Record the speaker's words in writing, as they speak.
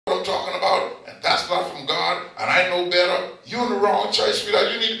talking about, and that's not from God, and I know better, you're in the wrong church,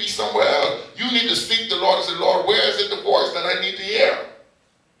 sweetheart. You need to be somewhere else. You need to seek the Lord and say, Lord, where is it the voice that I need to hear?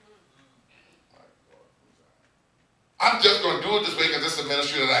 I'm just going to do it this way because this is the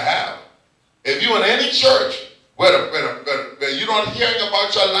ministry that I have. If you're in any church where you're not hearing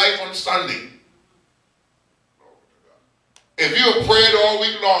about your life on Sunday, if you have prayed all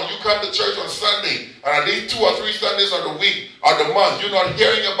week long, you come to church on Sunday, and at least 2 or 3 Sundays of the week or the month, you're not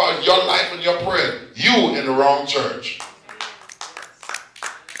hearing about your life and your prayer, you in the wrong church.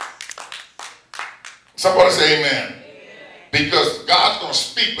 Somebody say amen. Because God's going to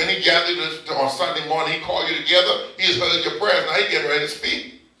speak. When he gathered on Sunday morning, he called you together, he has heard your prayers, now he's getting ready to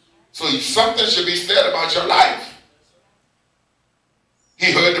speak. So something should be said about your life.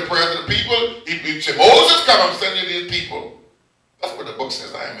 He heard the prayers of the people. He said, Moses, come, I'm sending you these people. That's what the book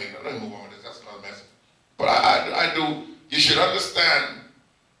says. I ain't let me move on with this. That's another message. But I do. You should understand.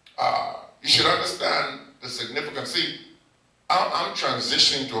 You should understand the significance. See, I'm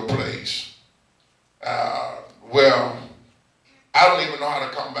transitioning to a place where I don't even know how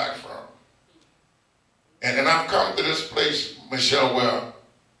to come back from. And I've come to this place, Michelle, where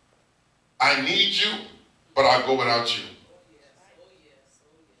I need you, but I'll go without you.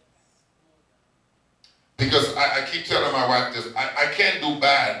 Because I keep telling my wife this, I can't do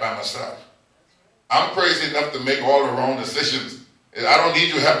bad by myself. I'm crazy enough to make all the wrong decisions. I don't need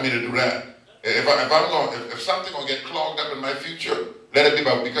you to help me to do that. If something's going to get clogged up in my future, let it be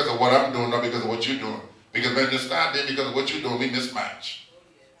because of what I'm doing, not because of what you're doing. Because when it's not there because of what you're doing, we mismatch.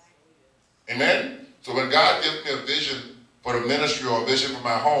 Amen? So when God gives me a vision for the ministry or a vision for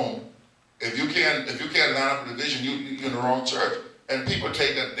my home, if you can't line up with the vision, you're in the wrong church. And people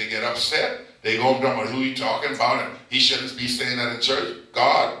take that, they get upset. They go and talk about who you talking about, and he shouldn't be saying that in church.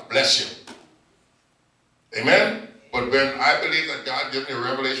 God bless you. Amen? But when I believe that God gives me a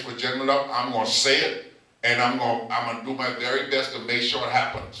revelation for genuine love, I'm going to say it, and I'm going to do my very best to make sure it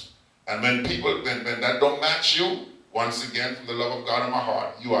happens. And when that don't match you, once again, from the love of God in my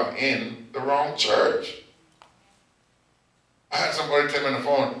heart, you are in the wrong church. I had somebody tell me on the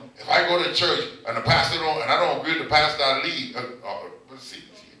phone, if I go to church and the pastor and I don't agree with the pastor, I leave.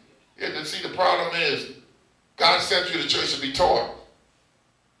 See, the problem is, God sent you to church to be taught.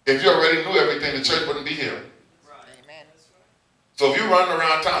 If you already knew everything, the church wouldn't be here. Right. Amen. So if you're running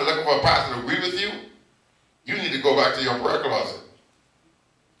around town looking for a pastor to agree with you, you need to go back to your prayer closet.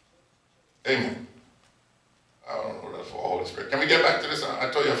 Amen. I don't know that's for Holy Spirit. Can we get back to this? I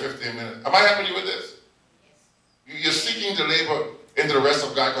told you 15 minutes. Am I helping you with this? Yes. You're seeking to labor into the rest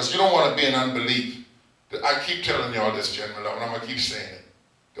of God because you don't want to be in unbelief. I keep telling you all this, gentlemen, and I'm going to keep saying it.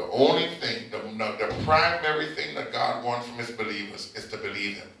 The only thing, the primary thing that God wants from his believers is to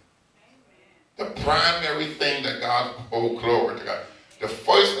believe him. Amen. The primary thing that God, oh glory to God, the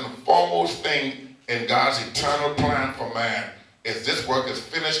first and foremost thing in God's eternal plan for man is this work is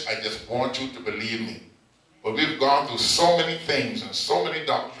finished, I just want you to believe me. But we've gone through so many things and so many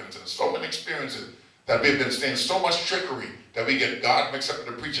doctrines and so many experiences that we've been seeing so much trickery that we get God mixed up with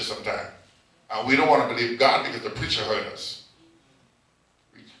the preacher sometimes. And we don't want to believe God because the preacher hurt us.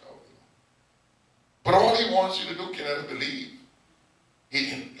 But all he wants you to do, can I believe?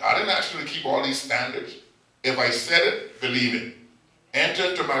 I didn't ask you to keep all these standards. If I said it, believe it. Enter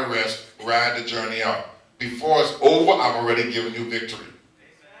into my rest, ride the journey out. Before it's over, I've already given you victory.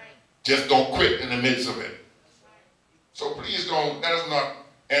 Just don't quit in the midst of it. So please don't, let us not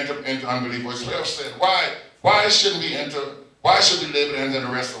enter into unbelief. As Paul said, why should we live and enter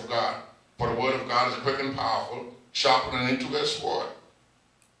the rest of God? For the word of God is quick and powerful, sharper than any two-edged sword,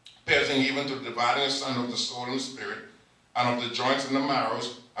 piercing even to the dividing asunder of the soul and the spirit, and of the joints and the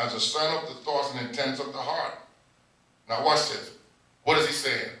marrows, as the son of the thoughts and intents of the heart. Now watch this. What is he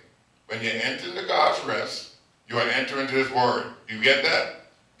saying? When you enter into God's rest, you are entering into his word. You get that?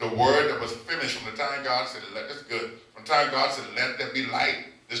 The word that was finished from the time God said, let this good. From the time God said, let there be light,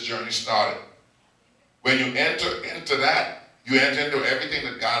 this journey started. When you enter into that, you enter into everything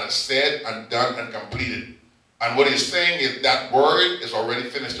that God has said and done and completed. And what he's saying is that word is already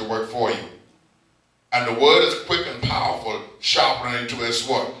finished the work for you. And the word is quick and powerful, sharper than two-edged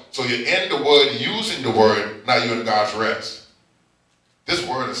sword. So you're in the word, using the word, now you're in God's rest. This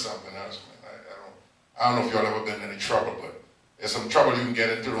word is something else, man. I don't know if y'all ever been in any trouble, but there's some trouble you can get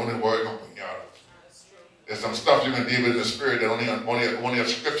into, the only word going to bring you out of. There's some stuff you can deal with in the spirit that only a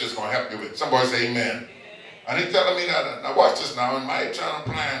scripture is going to help you with. Somebody say amen. And he's telling me that, now watch this now, in my eternal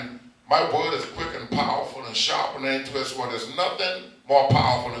plan, my word is quick and powerful and sharper than any two-edged sword. There's nothing more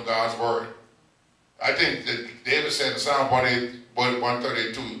powerful than God's word. I think that David said in Psalm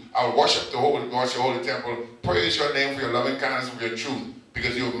 132, I will worship your holy temple, praise your name for your loving kindness and your truth.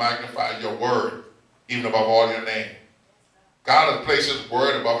 because you have magnified your word even above all your name. God has placed his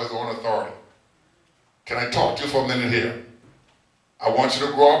word above his own authority. Can I talk to you for a minute here? I want you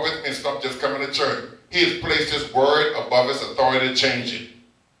to grow up with me and stop just coming to church. He has placed his word above his authority to change it.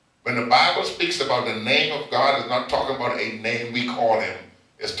 When the Bible speaks about the name of God, it's not talking about a name we call him.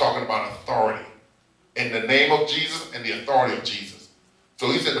 It's talking about authority. In the name of Jesus and the authority of Jesus.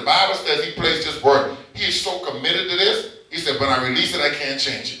 So he said, the Bible says he placed his word. He is so committed to this. He said, when I release it, I can't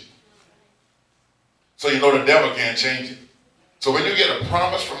change it. So you know the devil can't change it. So when you get a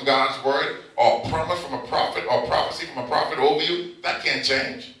promise from God's word, or a promise from a prophet, or prophecy from a prophet over you, that can't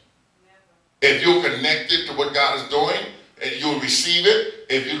change. If you're connected to what God is doing, you'll receive it.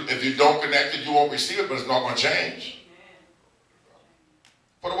 If you don't connect it, you won't receive it, but it's not going to change.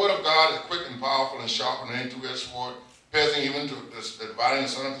 For the word of God is quick and powerful and sharper than any two-edged sword, piercing even to the dividing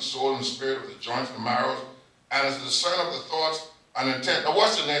asunder of the soul and the spirit of the joints and the marrows, and is the discerner of the thoughts and intent. Now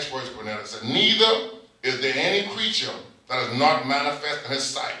watch the next words, Cornelius. It said, neither is there any creature that is not manifest in his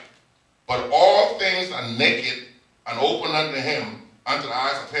sight, but all things are naked and open unto him, unto the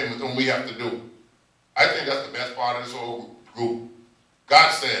eyes of him with whom we have to do. I think that's the best part of this whole group.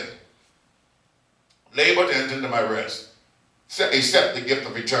 God said, labor to enter into my rest. Accept the gift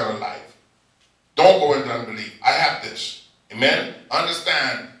of eternal life. Don't go into unbelief. I have this. Amen?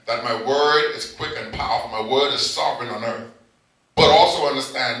 Understand that my word is quick and powerful. My word is sovereign on earth. But also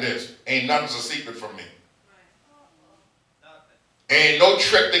understand this. Ain't nothing's a secret from me. Ain't no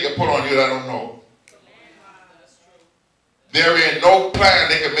trick they can put on you that I don't know. There ain't no plan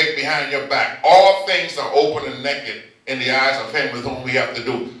they can make behind your back. All things are open and naked in the eyes of him with whom we have to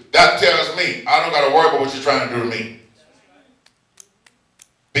do. That tells me I don't got to worry about what you're trying to do to me.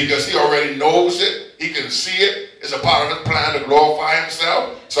 Because he already knows it. He can see it. It's a part of his plan to glorify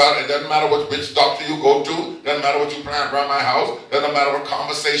himself. So it doesn't matter which doctor you go to. It doesn't matter what you plan around my house. It doesn't matter what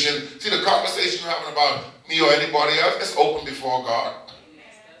conversation. See, the conversation you're having about me or anybody else, it's open before God.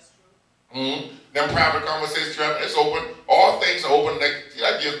 Them private conversations you're having, it's open. All things are open. See,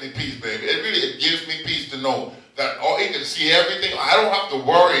 that gives me peace, baby. It gives me peace to know that he can see everything. I don't have to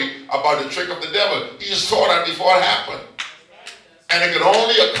worry about the trick of the devil. He just saw that before it happened. And it can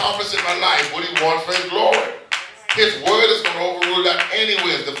only accomplish in my life what he wants for his glory. His word is going to overrule that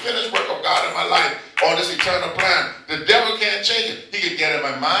anyways. The finished work of God in my life on this eternal plan. The devil can't change it. He could get in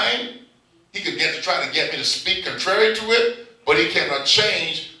my mind. He could try to get me to speak contrary to it. But he cannot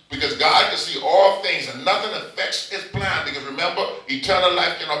change because God can see all things and nothing affects his plan. Because remember, eternal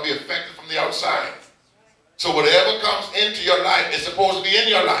life cannot be affected from the outside. So whatever comes into your life is supposed to be in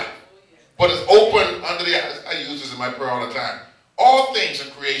your life. But it's open under the eyes. I use this in my prayer all the time. All things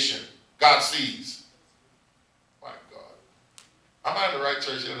in creation, God sees. My God. Am I in the right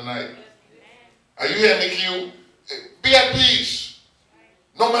church here tonight? Are you hearing me, Q? Be at peace.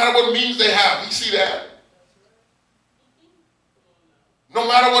 No matter what means they have. You see that? No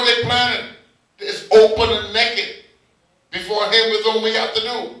matter what they're planning, it's open and naked before him with whom we have to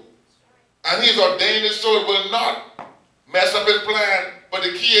do. And he's ordained it so it will not mess up his plan. But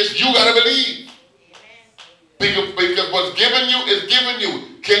the key is you got to believe. Because what's given you is given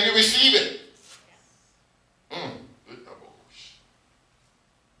you. Can you receive it?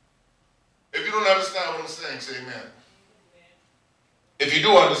 If you don't understand what I'm saying, say amen. If you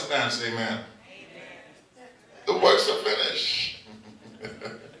do understand, say amen. The works are finished.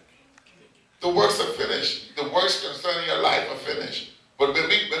 The works are finished. The works concerning your life are finished. But when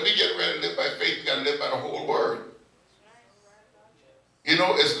we get ready to live by faith, we got to live by the whole word. You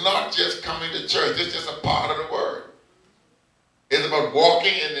know, it's not just coming to church. It's just a part of the word. It's about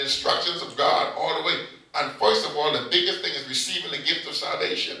walking in the instructions of God all the way. And first of all, the biggest thing is receiving the gift of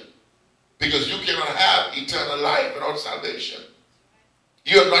salvation. Because you cannot have eternal life without salvation.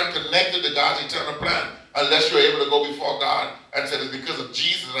 You are not connected to God's eternal plan unless you're able to go before God and say, it's because of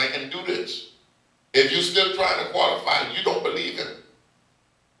Jesus that I can do this. If you're still trying to qualify, you don't believe Him.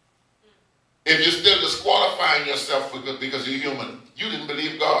 If you're still disqualifying yourself because you're human, you didn't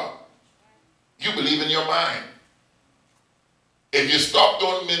believe God. You believe in your mind. If you stop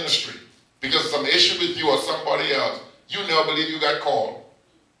doing ministry because of some issue with you or somebody else, you never believe you got called.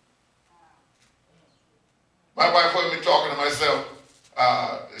 My wife heard me talking to myself.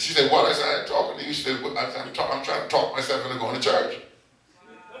 She said, what? I said, I ain't talking to you. She said, I'm trying to talk myself into going to church.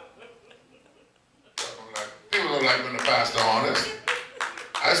 People don't like when the pastor honest.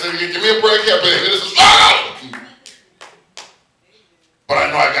 I said, give me a break here, baby. This is but I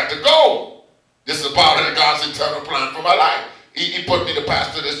know I got to go. This is a part of God's eternal plan for my life. He put me the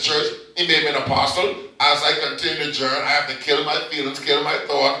pastor of this church. He made me an apostle. As I continue to journey, I have to kill my feelings, kill my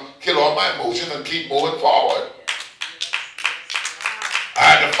thoughts, kill all my emotions, and keep moving forward. I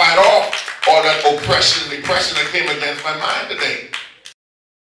had to fight off all that oppression and depression that came against my mind today.